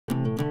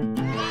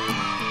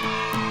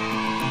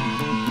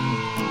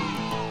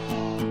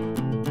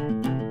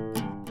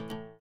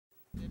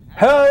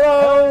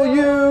Hello,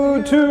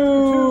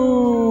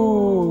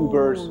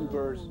 YouTubers!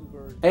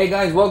 Hey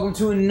guys, welcome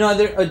to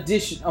another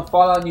edition of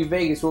Fallout New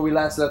Vegas. Where we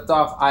last left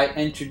off, I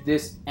entered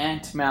this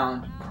ant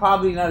mound.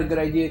 Probably not a good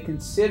idea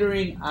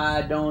considering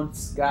I don't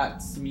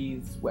got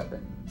Smith's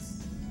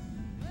weapons.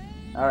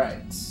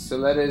 Alright, so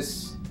let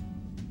us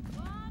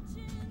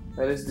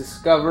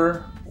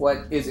discover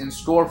what is in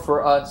store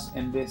for us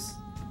in this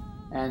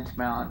ant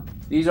mound.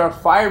 These are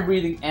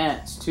fire-breathing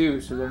ants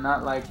too, so they're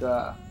not like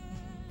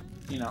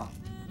you know,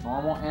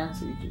 normal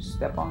ants that you just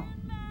step on.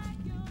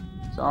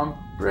 So I'm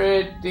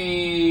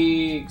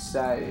pretty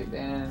excited,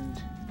 and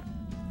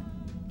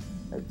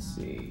let's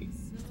see.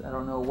 I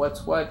don't know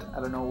what's what. I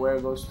don't know where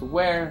it goes to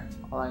where.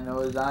 All I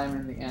know is I'm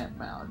in the ant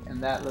mound,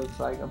 and that looks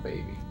like a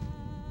baby.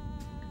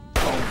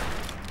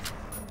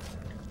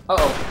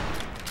 Uh-oh.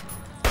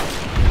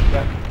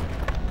 Yeah.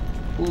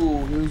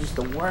 Ooh, he was just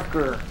a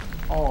worker.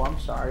 Oh, I'm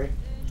sorry.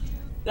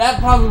 That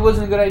probably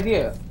wasn't a good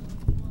idea.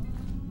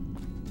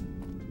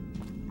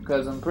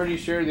 Because I'm pretty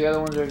sure the other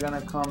ones are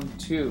gonna come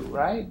too,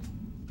 right?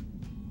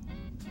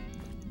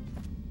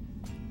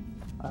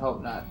 I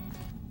hope not.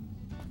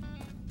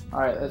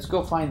 Alright, let's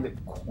go find the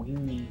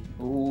queen.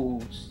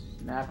 Ooh,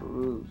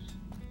 snapperoos.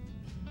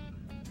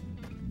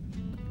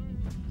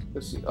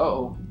 Let's see.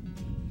 Uh-oh.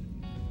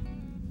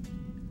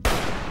 Is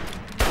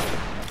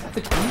that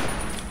the queen?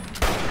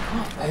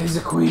 Oh, that is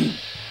the queen.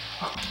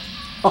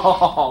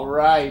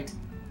 Alright.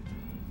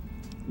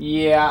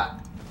 Yeah.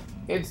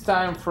 It's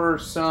time for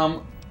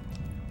some...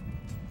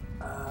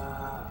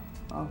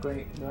 oh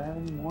great, do I have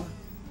any more?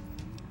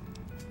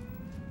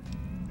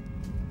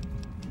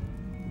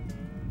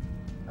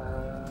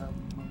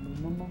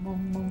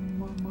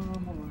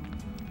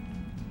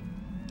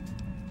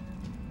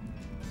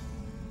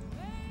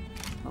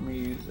 Let me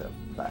use a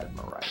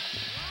plasma rifle.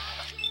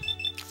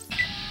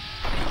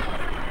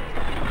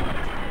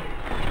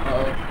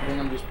 Uh-oh, I think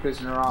I'm just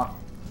pissing her off.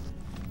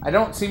 I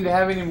don't seem to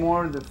have any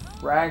more of the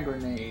frag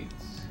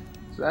grenades,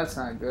 so that's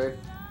not good.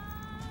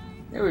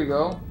 Here we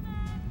go.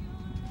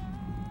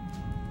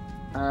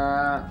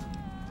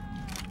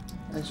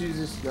 Let's use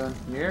this gun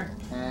here,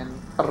 and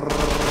that'll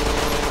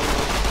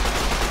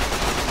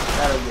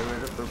get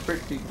rid of her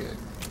pretty good.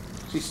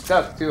 She's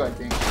stuck too, I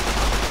think.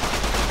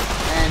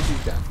 And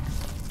she's done.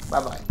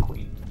 Bye-bye,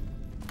 queen.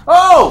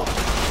 Oh!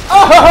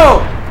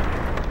 Oh!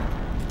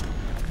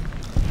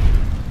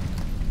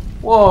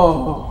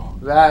 Whoa!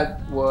 That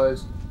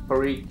was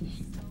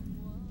freaky.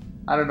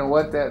 I don't know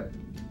what that...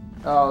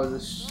 Oh, it was a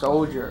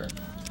soldier.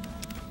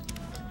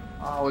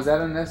 Oh, was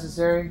that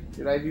unnecessary?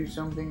 Did I do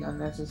something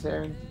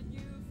unnecessary?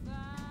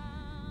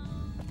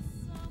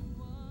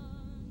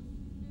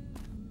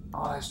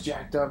 Oh, that's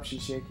jacked up.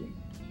 She's shaking.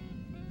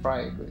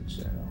 Probably a good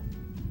shadow.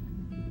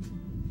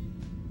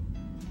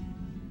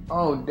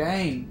 Oh,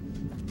 dang.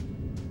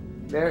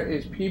 There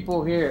is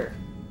people here.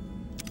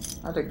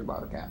 I'll take the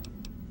bottle cap.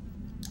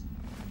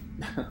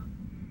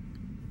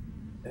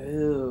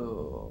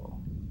 Ew.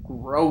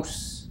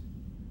 Gross.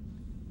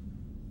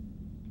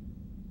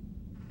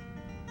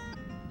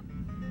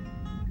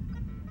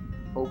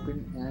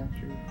 Open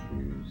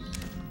antifreeze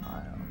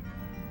file.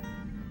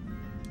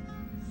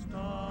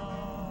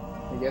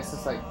 I guess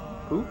it's like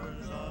poop?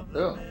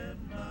 Ugh.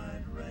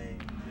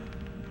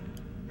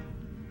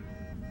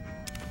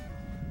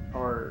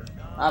 Or,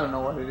 I don't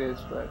know what it is,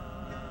 but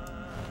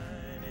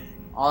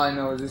all I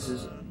know is this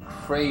is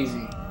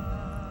crazy.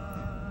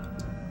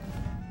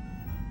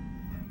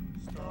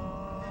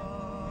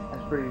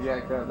 That's pretty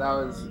jacked up. That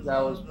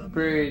was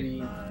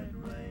pretty...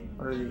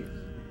 What are these?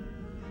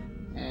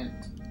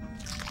 And...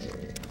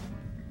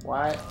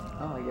 why?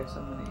 Oh, I guess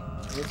I'm gonna...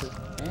 I guess it's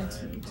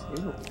fancy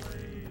too.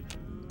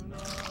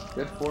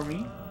 Good for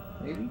me?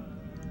 Maybe?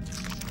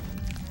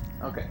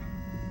 Okay.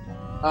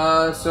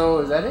 So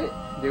is that it?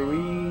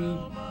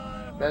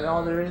 Is that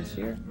all there is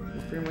here? We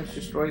pretty much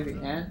destroyed the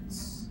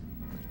ants?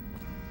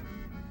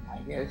 I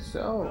guess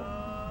so.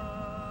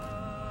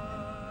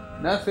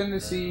 Nothing to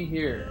see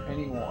here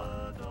anymore.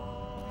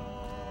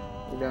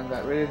 We done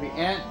got rid of the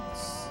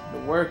ants, the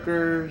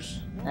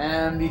workers,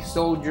 and the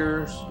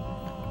soldiers.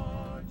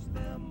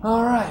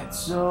 Alright,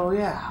 so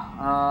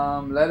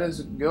yeah, let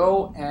us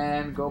go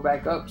and go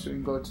back up so we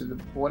can go to the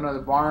one of the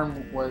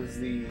barn was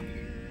the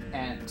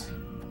ant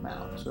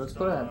mound. So let's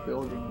go to that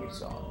building we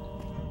saw.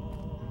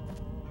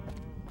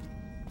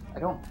 I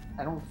don't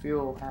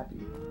feel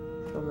happy. I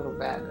feel a little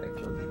bad that I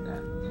killed these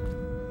ants.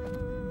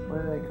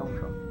 Where did they come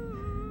from?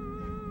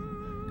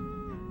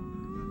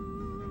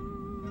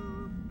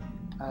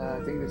 I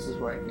think this is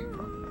where I came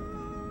from.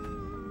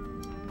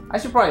 I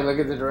should probably look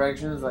at the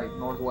directions like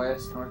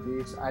northwest,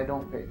 northeast. I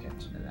don't pay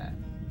attention to that.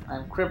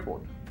 I'm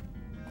crippled.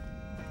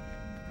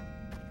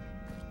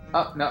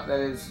 Oh, no,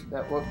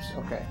 whoops.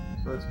 Okay,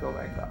 so let's go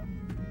back up.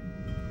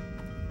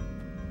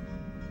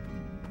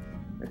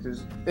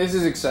 This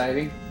is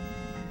exciting.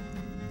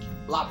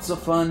 Lots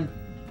of fun.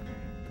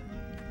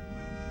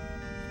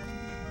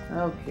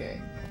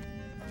 Okay.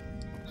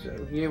 So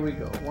here we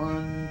go.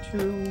 1, 2,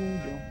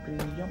 jumping,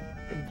 jumping,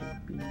 jumping,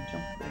 jumping,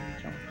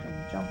 jumping,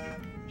 jumping, jumping,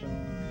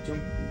 jumping,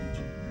 jumping,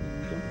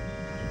 jumping,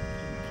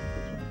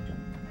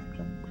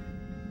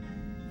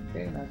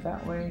 went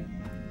that way.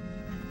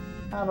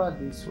 How about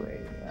this way?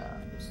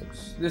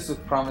 This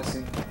looks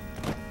promising.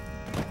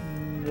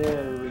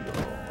 There we go.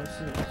 What's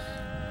this?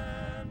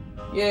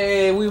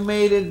 Yay, we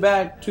made it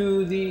back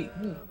to the...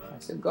 I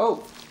said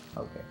go.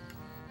 Okay.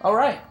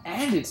 Alright,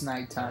 and it's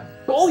nighttime.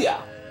 Oh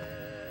yeah!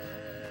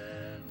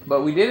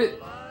 But we did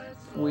it.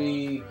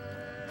 We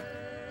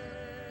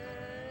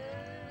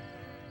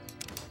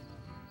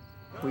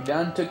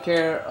done took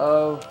care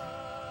of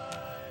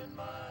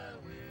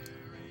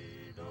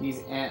these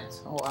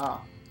ants. Oh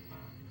wow.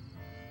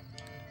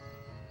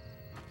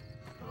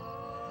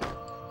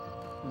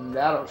 And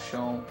that'll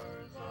show 'em.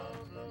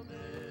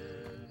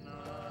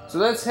 So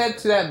let's head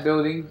to that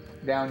building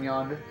down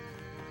yonder.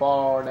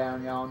 Far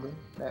down yonder.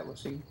 That we'll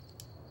see.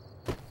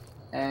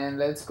 And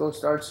let's go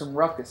start some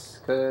ruckus.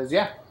 Cause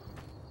yeah,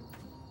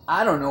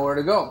 I don't know where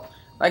to go.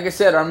 Like I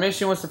said, our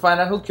mission was to find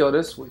out who killed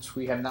us, which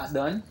we have not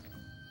done.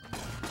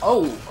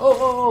 Oh,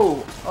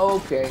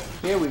 okay.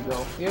 Here we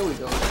go. Wanna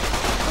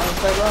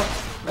play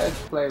rough?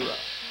 Let's play rough.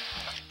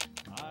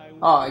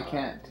 Oh, I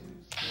can't.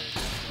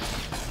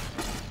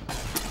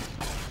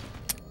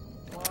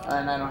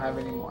 And I don't have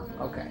any more.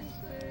 Okay.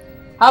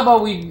 How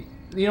about we...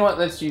 You know what?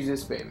 Let's use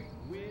this baby.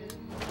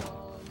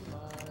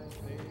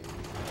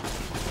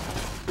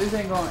 This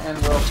ain't gonna end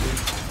well for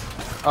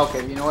you.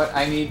 Okay, you know what?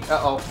 I need...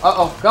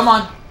 Uh-oh. Come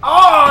on.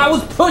 Oh, I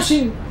was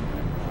pushing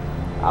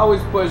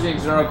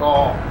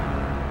circle.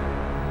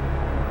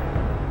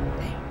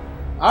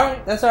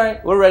 Alright, that's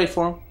alright. We're ready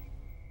for them.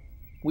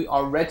 We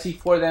are ready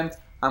for them.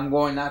 I'm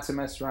going not to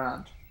mess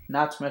around.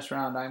 I'm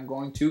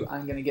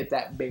gonna get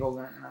that big old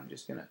gun and I'm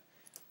just gonna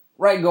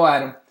go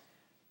at him.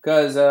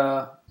 Cause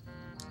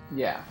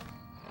yeah.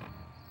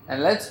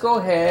 And let's go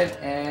ahead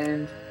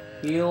and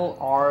heal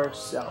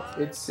ourselves.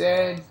 It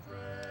said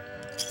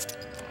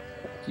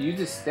to use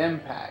a stem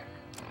pack.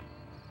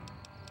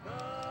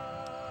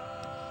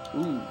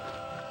 Ooh.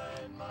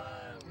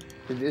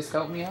 Did this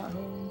help me out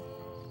here?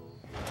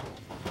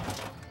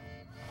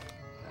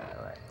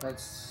 Alright,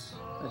 let's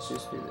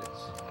just do this.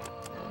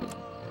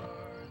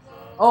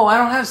 Oh, I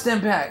don't have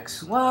stem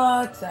packs.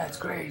 What? That's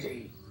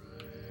crazy.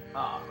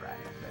 Alright,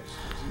 let's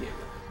just get rid of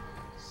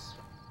this.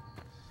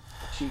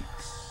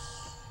 Cheeks.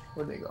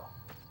 Where'd they go?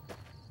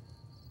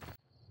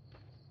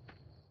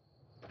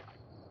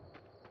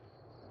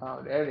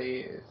 Oh, there he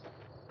is.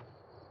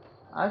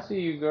 I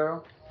see you,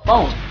 girl.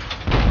 Boom!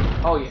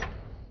 Oh, yeah.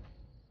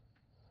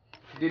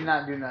 Did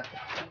not do nothing.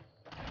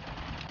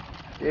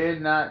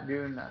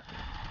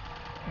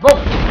 Boom!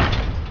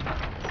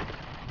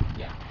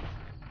 Yeah.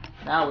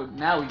 Now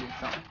we did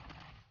something.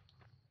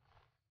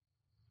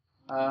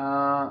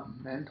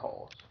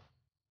 Mentals.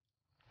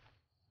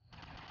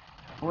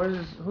 Where is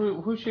this?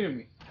 Who's shooting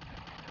me?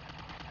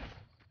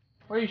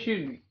 Where are you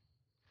shooting me?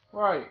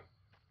 Where are you?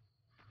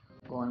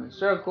 Going in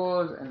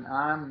circles and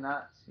I'm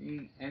not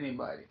seeing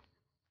anybody.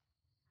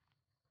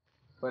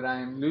 But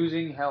I am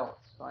losing health,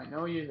 so I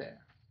know you're there.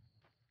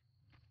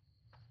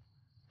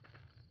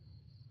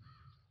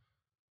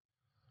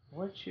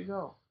 Where'd she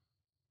go?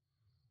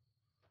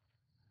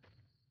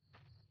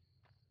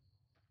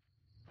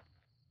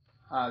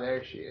 Ah,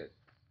 there she is.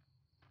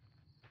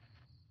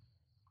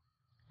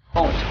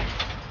 Boom.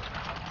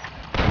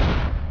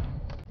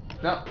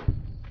 No.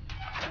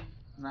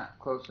 Not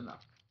close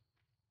enough.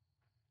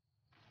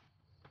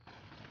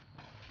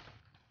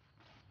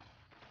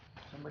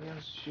 Somebody else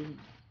is shooting.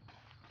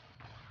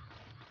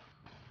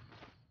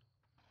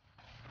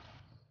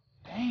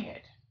 Dang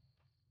it.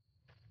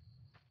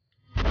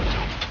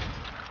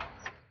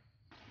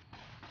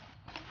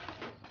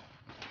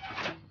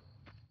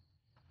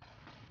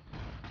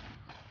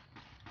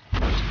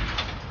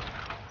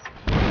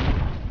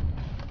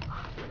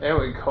 There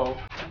we go.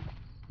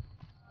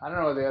 I don't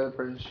know where the other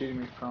person's shooting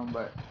me from,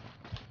 but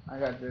I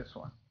got this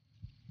one.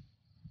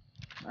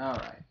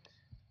 Alright.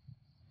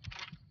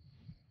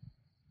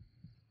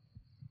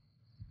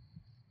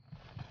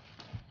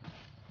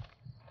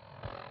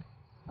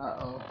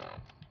 Uh-oh.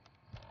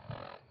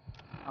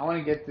 I want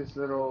to get this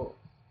little...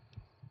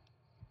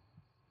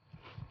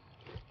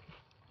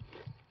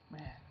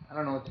 Man, I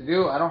don't know what to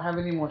do. I don't have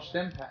any more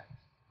stem packs.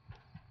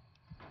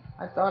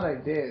 I thought I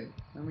did.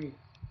 Let me...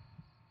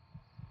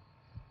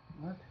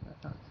 What?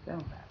 That's not a stem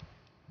pack.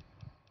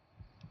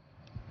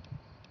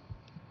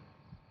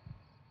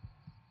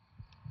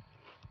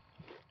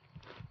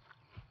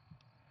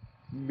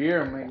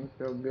 Beer makes me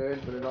feel good,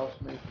 but it also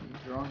makes me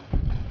drunk.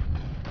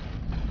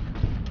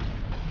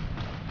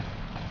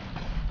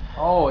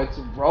 Oh, it's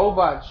a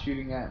robot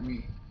shooting at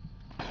me.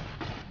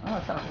 Oh,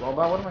 it's not a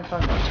robot. What am I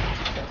talking about?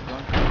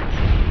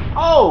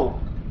 Oh!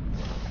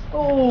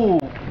 Oh!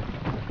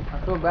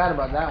 I feel bad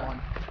about that one.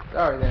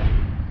 Sorry there.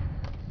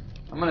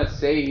 I'm gonna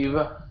save,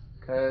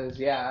 because,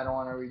 yeah, I don't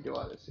want to redo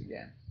all this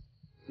again.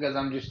 Because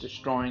I'm just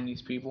destroying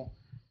these people.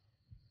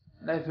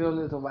 And I feel a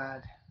little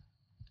bad.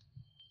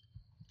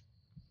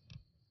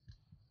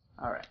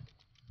 Alright.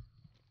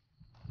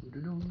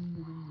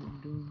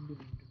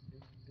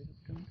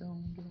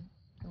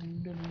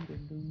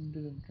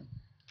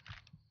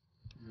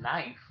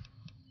 Knife.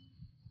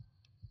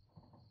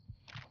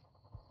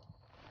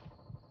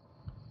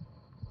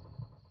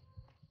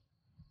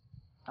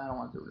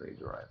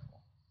 laser rifle.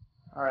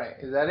 Alright,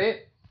 is that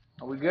it?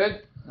 Are we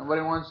good?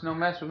 Nobody wants no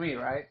mess with me,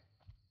 right?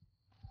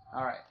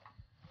 Alright.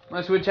 I'm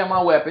gonna switch out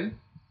my weapon.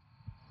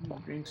 I'm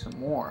gonna drink some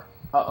more.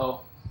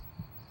 Uh-oh.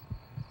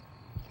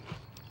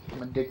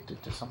 I'm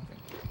addicted to something.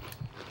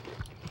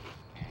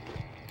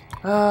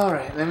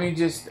 Alright, let me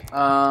just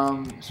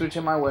switch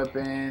out my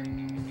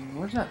weapon.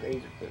 Where's that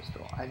laser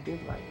pistol? I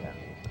did like that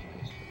laser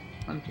pistol.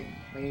 Hunting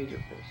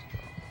laser pistol.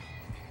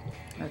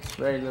 That's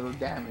very little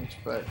damage,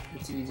 but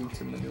it's easy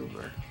to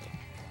maneuver.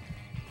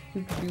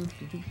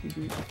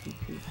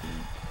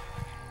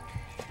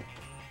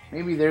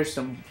 Maybe there's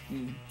some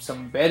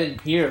bed in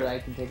here that I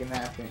can take a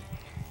nap in.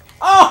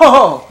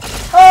 Oh!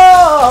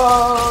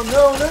 Oh!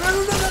 No! No! No! No!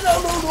 No!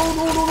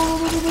 No!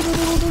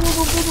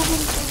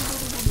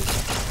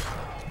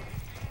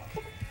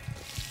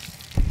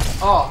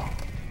 Oh!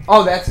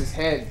 Oh! That's his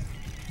head.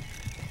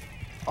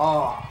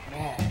 Oh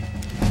man!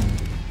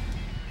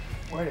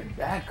 Where did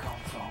that come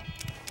from?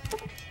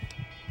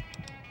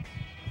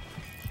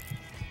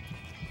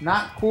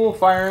 Not cool,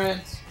 fire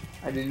ants.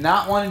 I did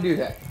not want to do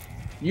that.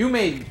 You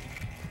made me.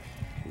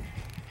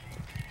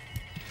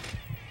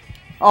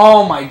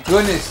 Oh my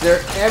goodness,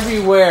 they're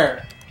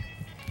everywhere.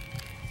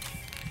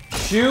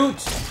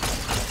 Shoot.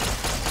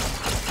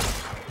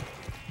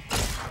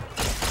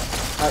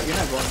 You're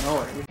not going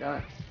nowhere. You're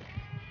done.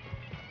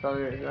 That's all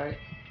there is, right?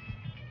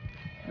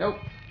 Nope.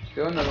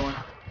 Still another one.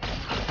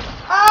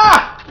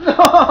 Ah!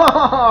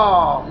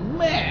 No!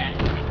 Man!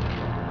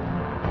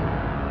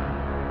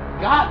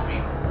 Got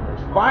me.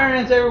 There's fire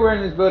ants everywhere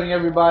in this building,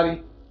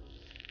 everybody.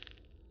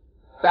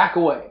 Back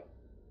away.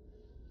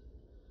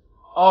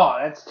 Oh,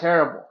 that's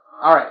terrible.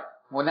 Alright.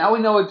 Well, now we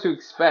know what to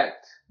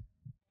expect.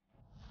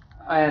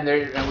 And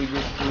we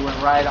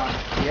went right on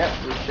it.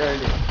 Yep, we sure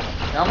did.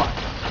 Come on.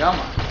 Come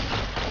on.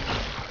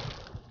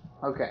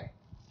 Okay.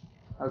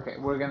 Okay,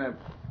 we're gonna...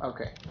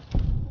 Okay.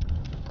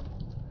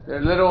 They're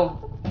a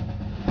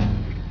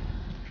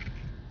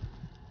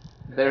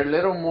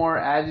little more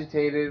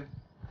agitated,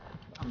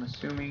 I'm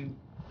assuming,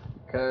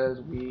 because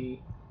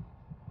we...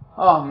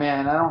 Oh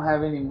man, I don't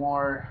have any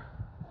more...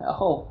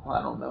 Oh,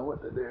 I don't know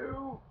what to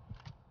do.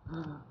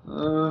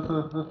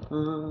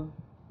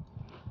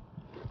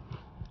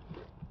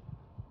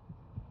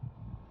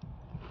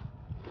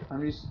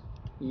 I'm just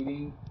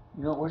eating.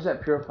 You know, where's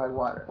that purified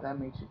water? That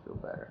makes you feel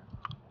better.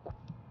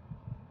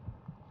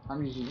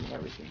 I'm just eating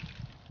everything.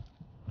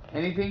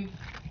 Anything?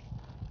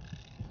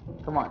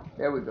 Come on,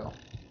 there we go.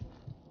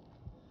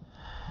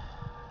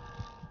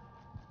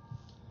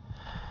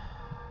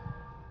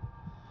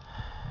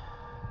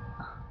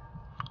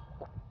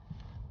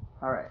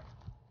 Alright.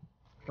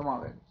 Come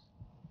on, baby.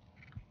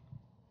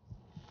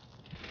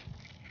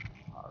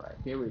 Alright,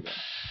 here we go.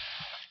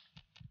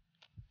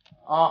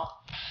 Oh.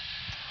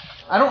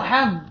 I don't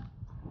have...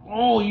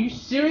 Oh, are you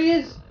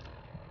serious?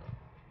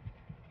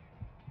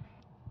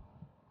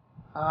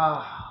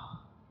 Ah.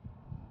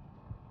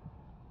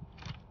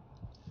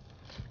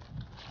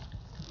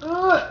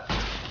 Ugh.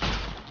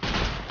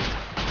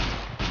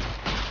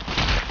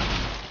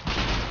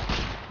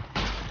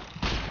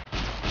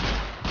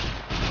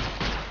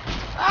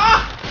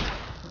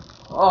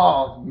 Ah!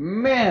 Oh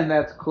man,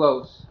 that's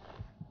close.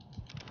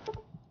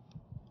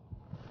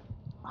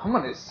 I'm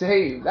gonna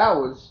save. That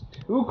was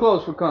too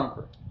close for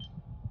comfort.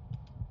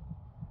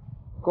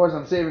 Of course,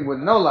 I'm saving with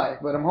no life,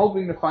 but I'm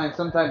hoping to find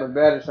some type of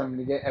bed or something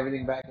to get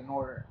everything back in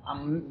order.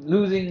 I'm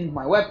losing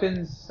my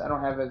weapons. I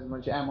don't have as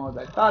much ammo as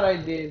I thought I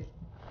did.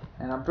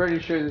 And I'm pretty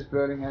sure this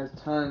building has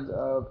tons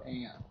of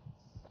ants.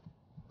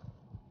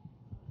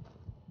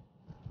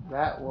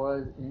 That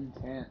was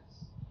intense.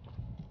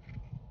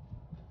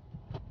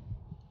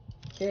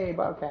 Okay,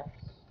 bobcats.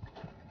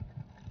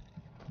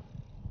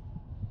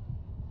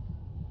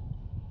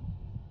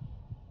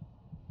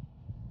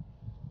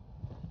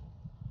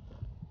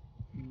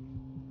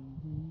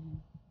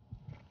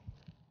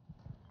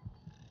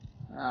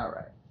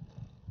 Alright.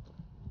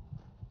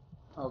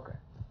 Okay.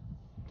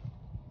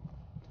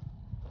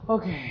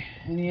 Okay,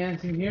 any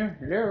ants in here?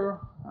 Hello?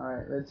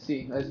 Alright, let's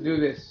see. Let's do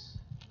this.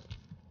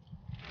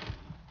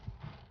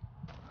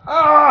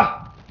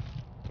 Ah!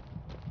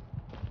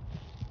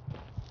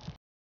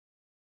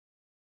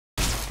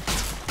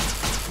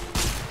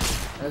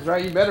 That's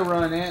right, you better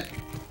run, ant.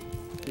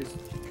 Just...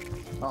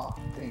 Oh,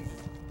 dang.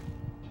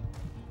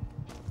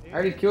 I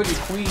already killed your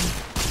queen.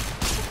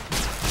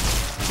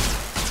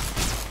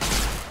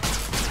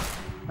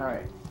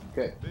 Alright,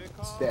 good.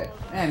 It's dead.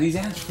 Man, these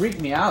ants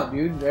freak me out,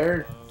 dude.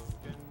 They're...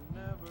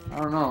 I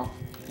don't know.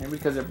 Maybe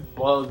because they're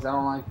bugs. I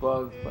don't like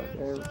bugs, but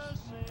they're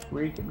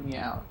freaking me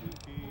out.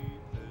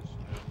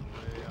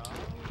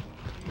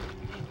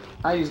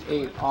 I just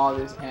ate all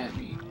this ant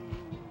meat.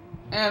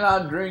 And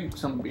I'll drink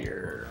some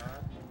beer.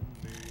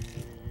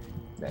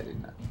 That did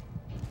not.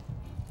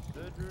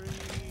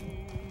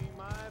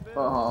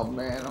 Oh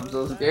man, I'm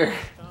so scared.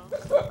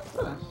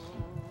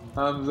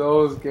 I'm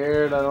so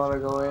scared. I don't want to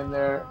go in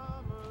there.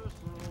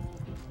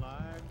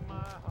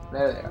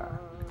 There they are.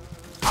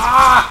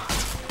 Ah!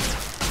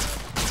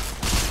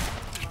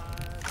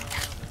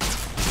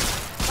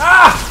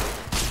 Ah!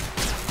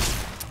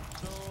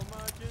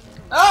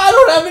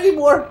 have any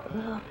more.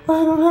 I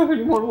don't have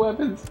any more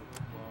weapons.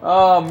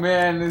 Oh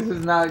man, this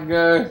is not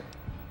good.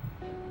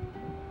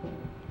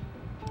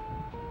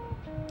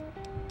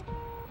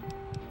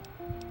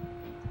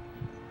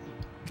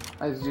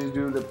 Let's just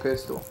do the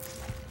pistol.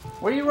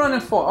 What are you running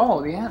for?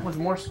 Oh, the ant was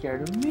more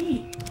scared of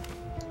me.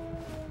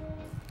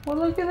 Well,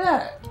 look at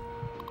that.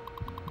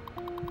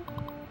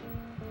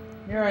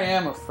 Here I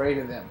am afraid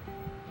of them.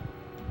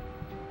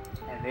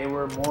 And they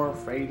were more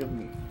afraid of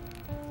me.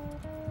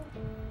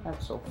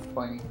 That's so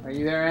funny. Are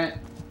you there,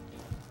 Ant?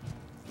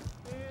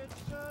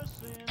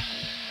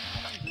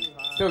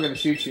 Still gonna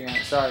shoot you,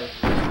 Ant. Sorry.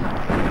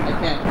 I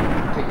can't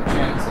take a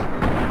chance at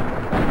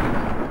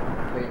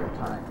you later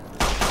time.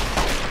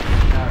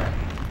 Alright.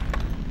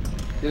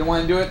 Didn't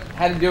want to do it.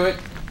 Had to do it.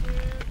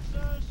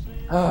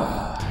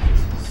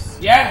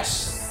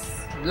 Yes!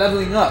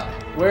 Leveling up.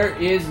 Where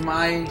is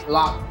my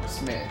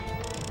locksmith?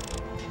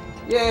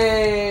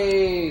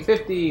 Yay!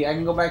 50. I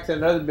can go back to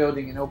another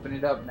building and open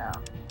it up now.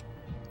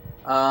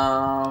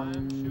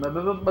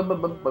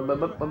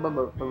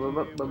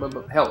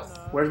 Health.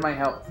 Where's my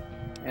health?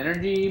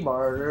 Energy,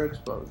 barter,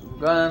 explosive,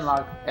 gun,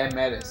 lock, and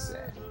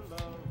medicine.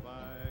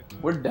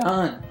 We're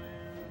done.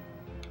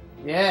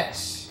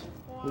 Yes.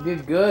 We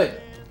did good.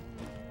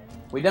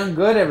 We done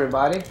good,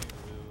 everybody.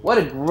 What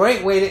a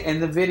great way to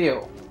end the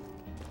video.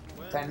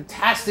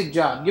 Fantastic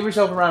job. Give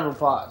yourself a round of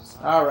applause.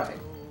 Alright.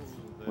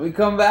 We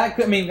come back.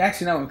 I mean,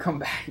 actually, not when we come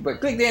back.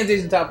 But click the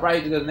annotation top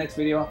right to go to the next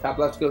video. Top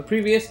left to go to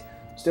previous.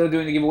 Still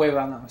doing the giveaway if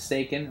I'm not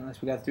mistaken.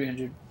 Unless we got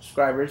 300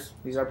 subscribers.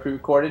 These are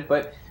pre-recorded.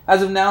 But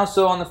as of now,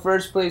 so on the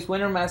first place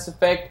winner, Mass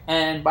Effect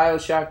and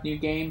Bioshock new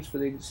games for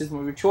the system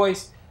of your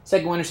choice.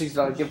 Second winner,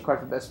 $60 gift card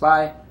for Best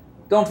Buy.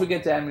 Don't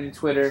forget to add me to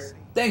Twitter.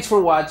 Thanks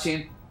for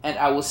watching. And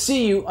I will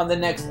see you on the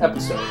next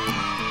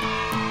episode.